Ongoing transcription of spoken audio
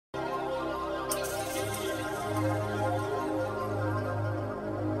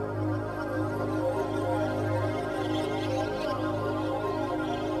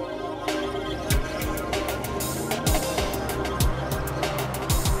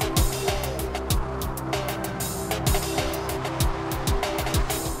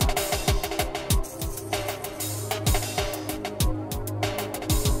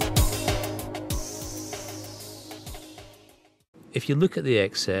you look at the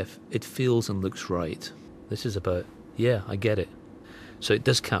XF, it feels and looks right. This is about, yeah, I get it. So it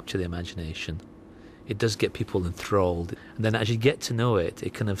does capture the imagination. It does get people enthralled. And then as you get to know it,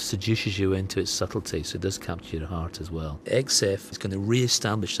 it kind of seduces you into its subtlety, so it does capture your heart as well. XF is going to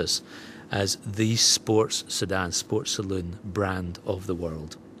re-establish us as the sports sedan, sports saloon brand of the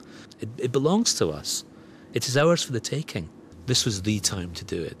world. It belongs to us. It is ours for the taking. This was the time to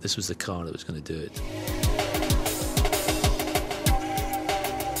do it. This was the car that was going to do it.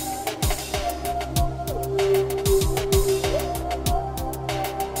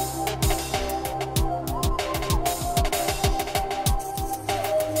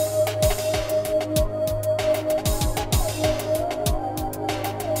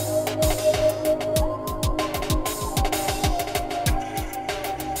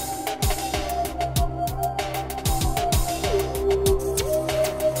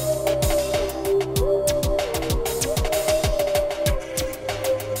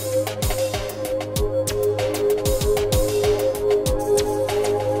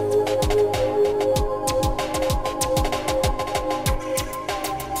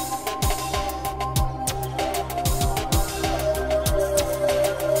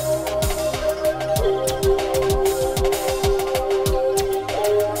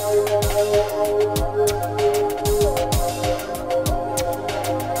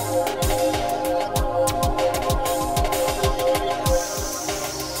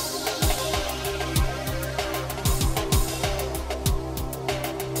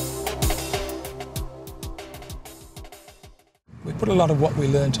 We put a lot of what we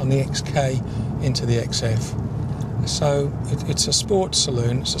learnt on the XK into the XF. So it's a sports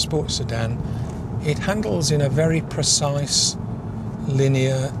saloon, it's a sports sedan. It handles in a very precise,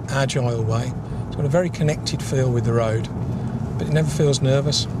 linear, agile way. It's got a very connected feel with the road, but it never feels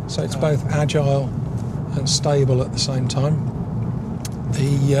nervous. So it's both agile and stable at the same time.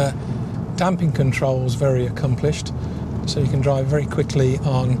 The damping control is very accomplished, so you can drive very quickly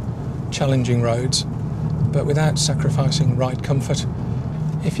on challenging roads, but without sacrificing ride comfort.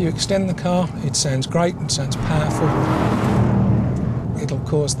 If you extend the car, it sounds great, it sounds powerful. It'll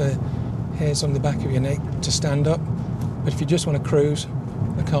cause the hairs on the back of your neck to stand up, but if you just want to cruise,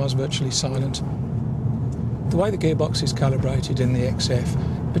 the car's virtually silent. The way the gearbox is calibrated in the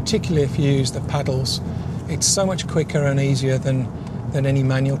XF, particularly if you use the paddles, it's so much quicker and easier than any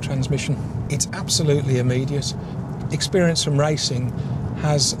manual transmission. It's absolutely immediate. Experience from racing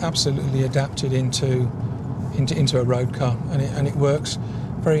has absolutely adapted into a road car, and it works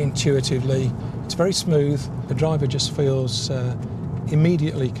very intuitively. It's very smooth. The driver just feels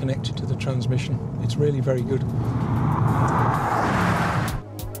immediately connected to the transmission. It's really very good.